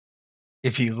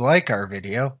If you like our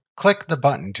video, click the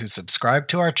button to subscribe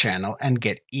to our channel and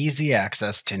get easy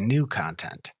access to new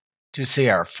content. To see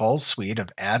our full suite of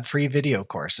ad-free video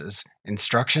courses,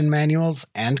 instruction manuals,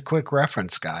 and quick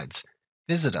reference guides,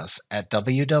 visit us at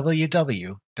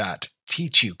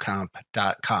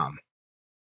www.teachucomp.com.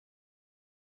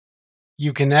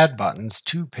 You can add buttons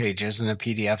to pages in a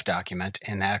PDF document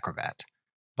in Acrobat.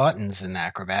 Buttons in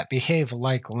Acrobat behave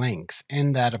like links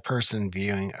in that a person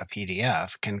viewing a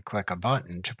PDF can click a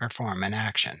button to perform an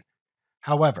action.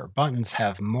 However, buttons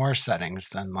have more settings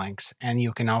than links, and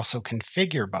you can also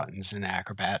configure buttons in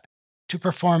Acrobat to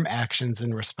perform actions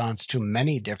in response to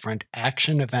many different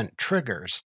action event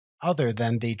triggers other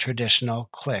than the traditional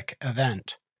click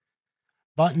event.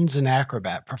 Buttons in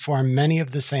Acrobat perform many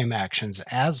of the same actions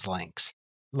as links,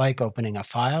 like opening a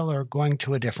file or going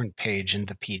to a different page in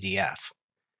the PDF.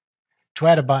 To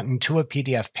add a button to a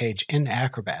PDF page in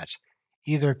Acrobat,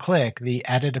 either click the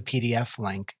Edit a PDF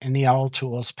link in the All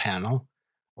Tools panel,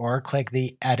 or click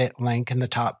the Edit link in the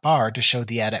top bar to show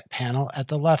the Edit panel at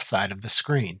the left side of the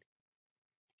screen.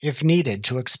 If needed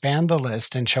to expand the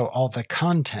list and show all the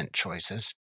content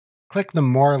choices, click the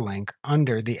More link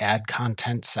under the Add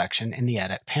Content section in the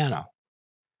Edit panel.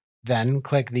 Then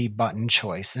click the button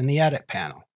choice in the Edit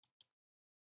panel.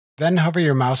 Then hover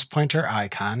your mouse pointer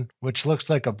icon, which looks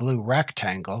like a blue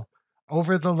rectangle,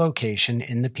 over the location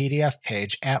in the PDF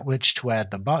page at which to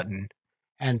add the button,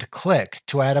 and click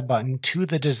to add a button to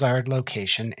the desired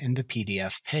location in the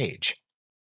PDF page.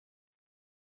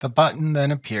 The button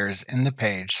then appears in the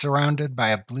page surrounded by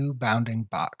a blue bounding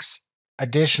box.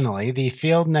 Additionally, the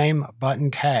field name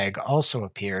button tag also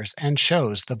appears and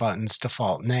shows the button's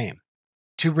default name.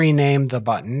 To rename the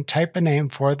button, type a name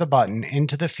for the button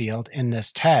into the field in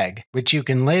this tag, which you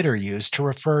can later use to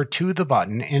refer to the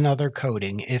button in other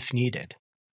coding if needed.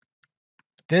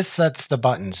 This sets the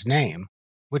button's name,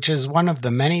 which is one of the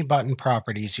many button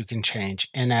properties you can change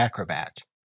in Acrobat.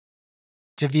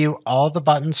 To view all the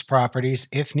button's properties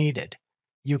if needed,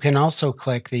 you can also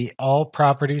click the All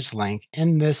Properties link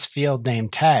in this field name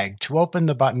tag to open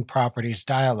the Button Properties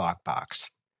dialog box.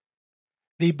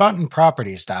 The Button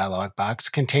Properties dialog box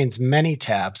contains many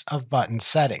tabs of button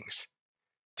settings.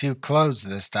 To close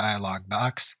this dialog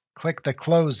box, click the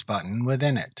Close button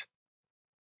within it.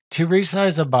 To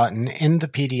resize a button in the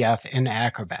PDF in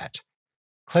Acrobat,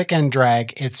 click and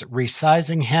drag its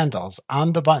resizing handles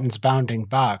on the button's bounding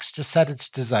box to set its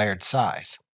desired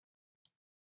size.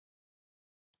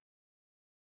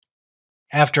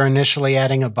 After initially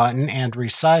adding a button and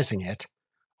resizing it,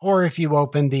 or if you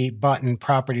open the Button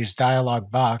Properties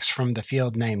dialog box from the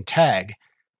field name tag,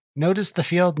 notice the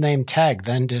field name tag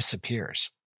then disappears.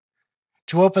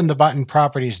 To open the Button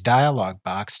Properties dialog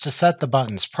box to set the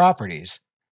button's properties,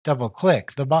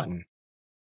 double-click the button.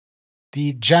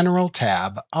 The General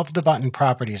tab of the Button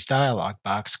Properties dialog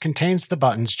box contains the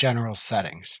button's general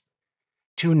settings.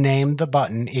 To name the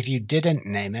button if you didn't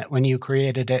name it when you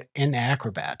created it in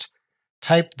Acrobat,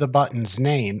 type the button's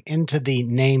name into the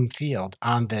Name field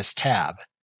on this tab.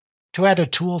 To add a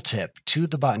tooltip to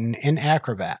the button in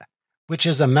Acrobat, which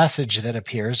is a message that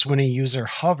appears when a user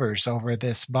hovers over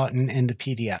this button in the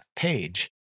PDF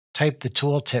page, type the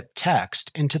tooltip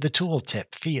text into the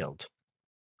tooltip field.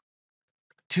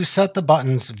 To set the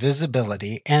button's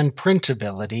visibility and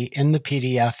printability in the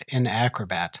PDF in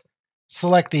Acrobat,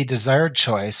 select the desired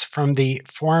choice from the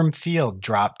Form Field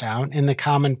drop-down in the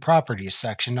Common Properties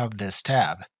section of this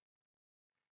tab.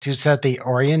 To set the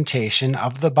orientation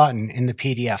of the button in the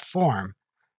PDF form,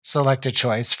 select a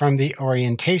choice from the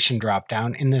Orientation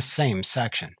drop-down in this same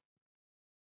section.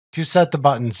 To set the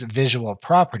button's visual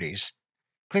properties,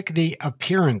 click the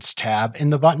Appearance tab in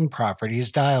the Button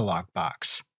Properties dialog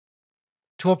box.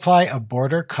 To apply a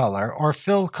border color or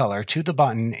fill color to the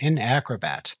button in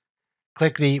Acrobat,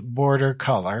 click the Border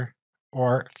Color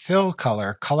or Fill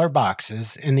Color color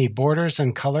boxes in the Borders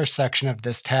and Color section of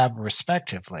this tab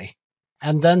respectively,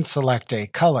 and then select a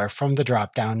color from the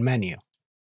drop-down menu.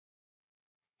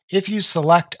 If you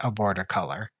select a border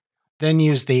color, then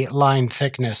use the Line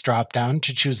Thickness drop-down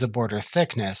to choose a border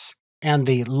thickness, and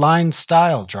the Line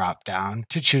Style drop-down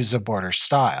to choose a border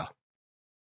style.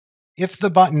 If the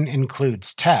button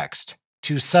includes text,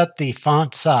 to set the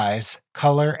font size,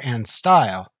 color, and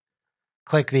style,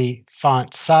 click the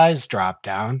Font Size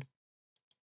drop-down,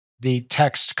 the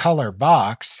Text Color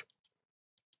box,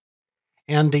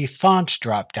 and the Font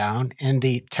drop-down in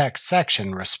the Text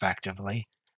section, respectively,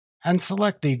 and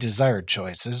select the desired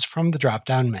choices from the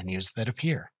drop-down menus that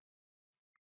appear.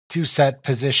 To set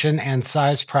position and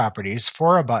size properties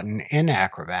for a button in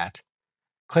Acrobat,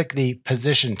 click the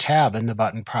Position tab in the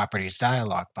Button Properties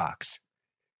dialog box.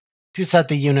 To set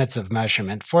the units of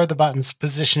measurement for the button's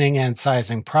positioning and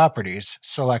sizing properties,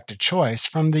 select a choice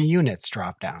from the Units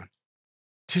dropdown.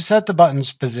 To set the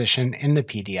button's position in the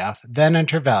PDF, then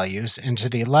enter values into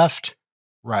the left,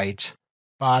 right,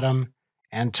 bottom,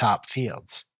 and top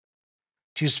fields.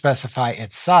 To specify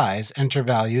its size, enter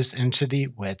values into the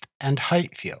width and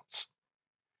height fields.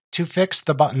 To fix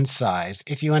the button's size,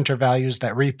 if you enter values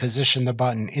that reposition the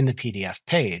button in the PDF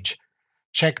page,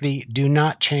 check the Do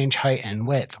Not Change Height and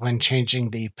Width when changing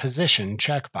the Position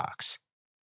checkbox.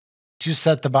 To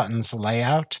set the button's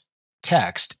layout,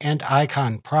 text, and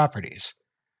icon properties,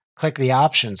 click the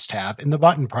Options tab in the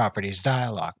Button Properties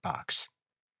dialog box.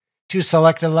 To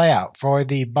select a layout for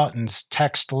the button's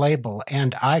text label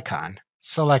and icon,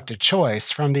 select a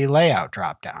choice from the Layout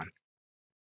dropdown.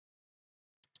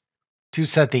 To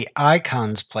set the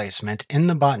icon's placement in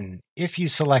the button, if you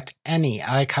select any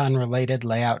icon-related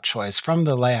layout choice from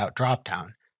the Layout dropdown,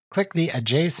 click the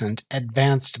adjacent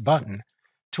Advanced button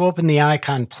to open the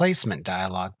Icon Placement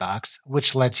dialog box,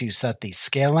 which lets you set the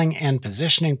scaling and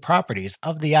positioning properties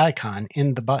of the icon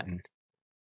in the button.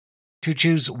 To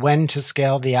choose when to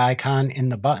scale the icon in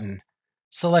the button,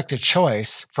 select a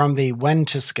choice from the When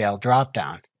to Scale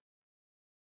dropdown.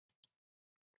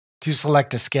 To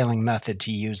select a scaling method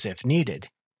to use if needed,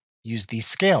 use the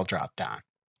Scale dropdown.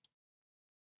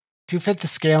 To fit the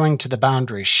scaling to the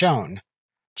boundaries shown,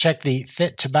 check the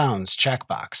Fit to Bounds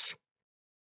checkbox.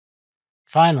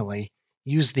 Finally,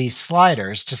 use the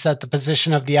sliders to set the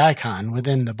position of the icon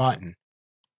within the button.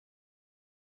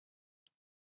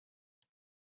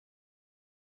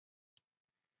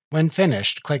 When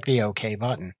finished, click the OK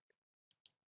button.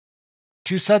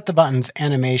 To set the button's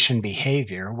animation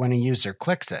behavior when a user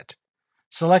clicks it,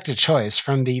 select a choice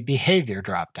from the Behavior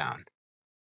dropdown.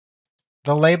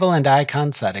 The label and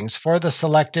icon settings for the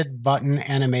selected button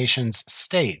animation's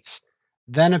states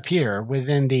then appear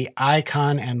within the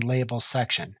Icon and Label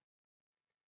section.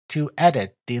 To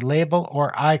edit the label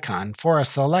or icon for a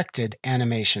selected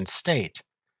animation state,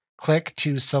 click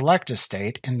to select a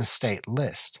state in the state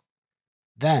list.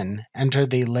 Then enter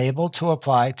the label to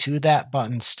apply to that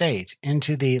button state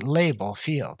into the Label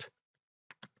field.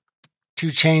 To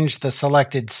change the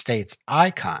selected state's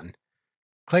icon,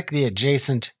 click the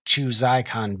adjacent Choose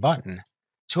Icon button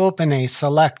to open a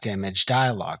Select Image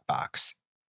dialog box.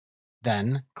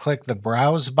 Then, click the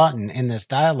Browse button in this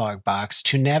dialog box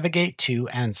to navigate to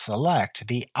and select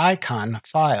the icon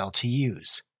file to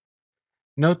use.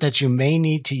 Note that you may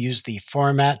need to use the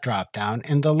Format dropdown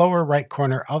in the lower right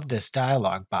corner of this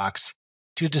dialog box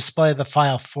to display the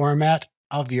file format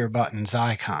of your button's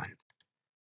icon.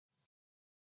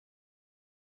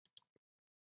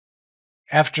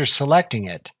 After selecting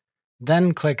it,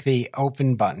 then click the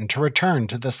Open button to return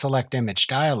to the Select Image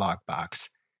dialog box,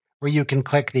 where you can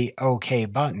click the OK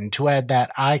button to add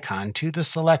that icon to the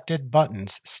selected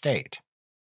button's state.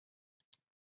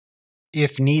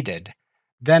 If needed,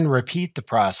 then repeat the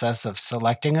process of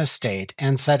selecting a state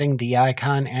and setting the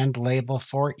icon and label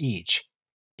for each,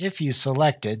 if you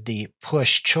selected the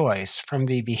Push choice from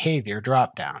the Behavior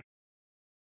dropdown.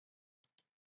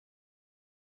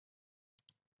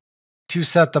 To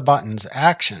set the button's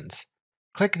actions,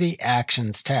 click the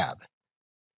Actions tab.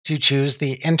 To choose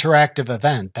the interactive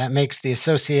event that makes the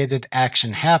associated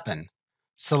action happen,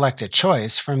 select a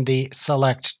choice from the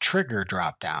Select Trigger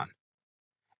dropdown.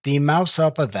 The mouse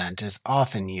up event is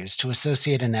often used to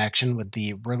associate an action with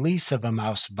the release of a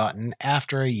mouse button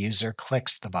after a user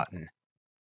clicks the button.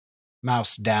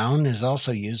 Mouse down is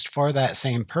also used for that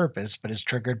same purpose, but is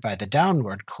triggered by the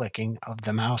downward clicking of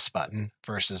the mouse button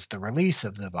versus the release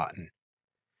of the button.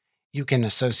 You can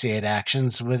associate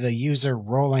actions with a user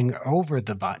rolling over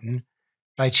the button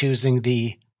by choosing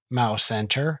the Mouse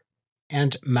Enter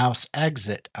and Mouse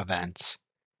Exit events.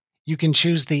 You can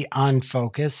choose the On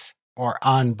Focus or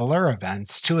On Blur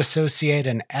events to associate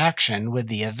an action with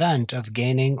the event of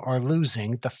gaining or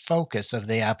losing the focus of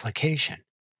the application.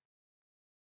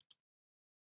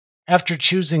 After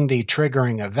choosing the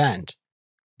triggering event,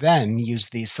 then use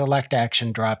the Select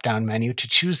Action drop-down menu to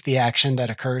choose the action that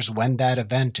occurs when that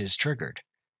event is triggered.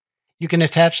 You can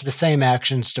attach the same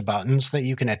actions to buttons that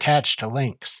you can attach to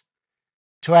links.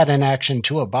 To add an action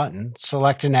to a button,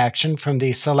 select an action from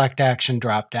the Select Action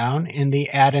drop-down in the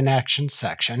Add an Action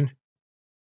section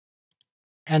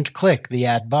and click the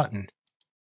Add button.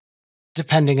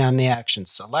 Depending on the action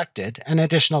selected, an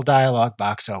additional dialog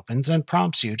box opens and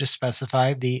prompts you to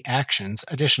specify the action's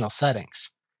additional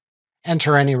settings.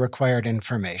 Enter any required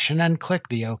information and click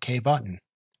the OK button.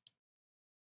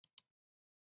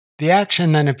 The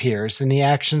action then appears in the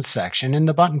Actions section in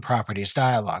the Button Properties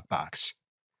dialog box.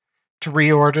 To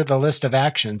reorder the list of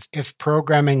actions if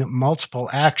programming multiple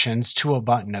actions to a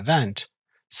button event,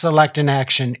 select an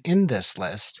action in this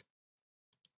list,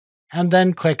 and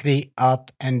then click the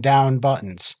up and down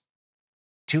buttons.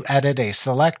 To edit a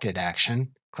selected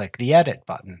action, click the Edit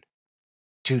button.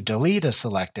 To delete a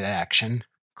selected action,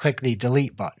 click the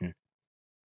Delete button.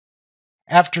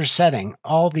 After setting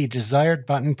all the desired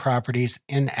button properties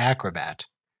in Acrobat,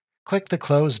 click the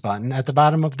Close button at the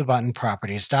bottom of the Button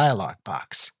Properties dialog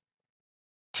box.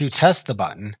 To test the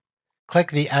button,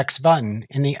 click the X button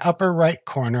in the upper right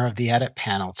corner of the Edit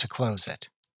panel to close it.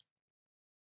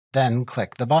 Then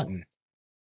click the button.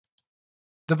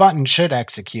 The button should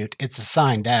execute its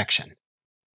assigned action.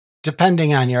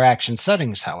 Depending on your action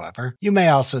settings, however, you may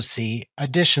also see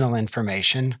additional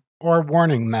information or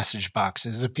warning message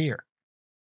boxes appear.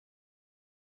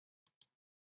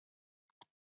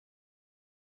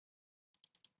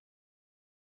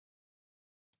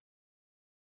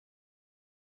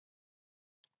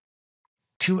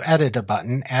 To edit a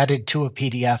button added to a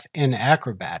PDF in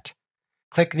Acrobat,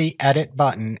 click the Edit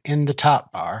button in the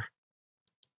top bar,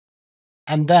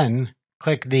 and then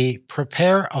click the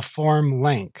Prepare a Form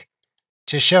link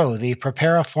to show the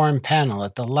Prepare a Form panel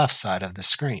at the left side of the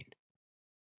screen.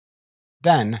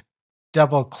 Then,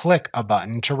 double-click a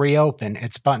button to reopen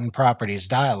its Button Properties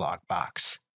dialog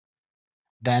box.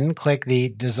 Then click the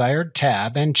desired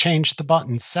tab and change the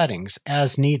button's settings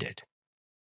as needed.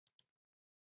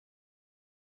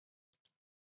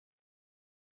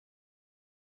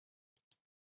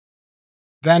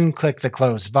 Then click the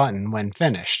Close button when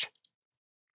finished.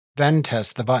 Then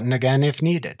test the button again if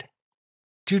needed.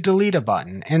 To delete a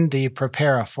button in the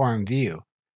Prepare a Form view,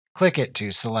 click it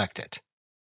to select it.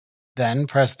 Then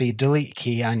press the Delete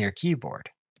key on your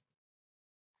keyboard.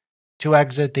 To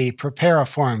exit the Prepare a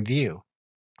Form view,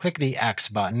 click the X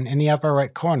button in the upper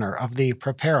right corner of the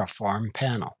Prepare a Form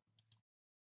panel.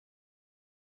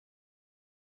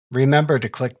 Remember to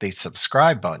click the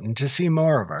subscribe button to see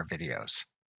more of our videos.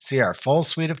 See our full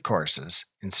suite of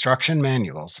courses, instruction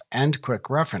manuals, and quick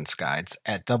reference guides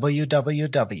at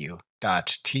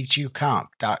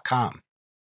www.teachucomp.com.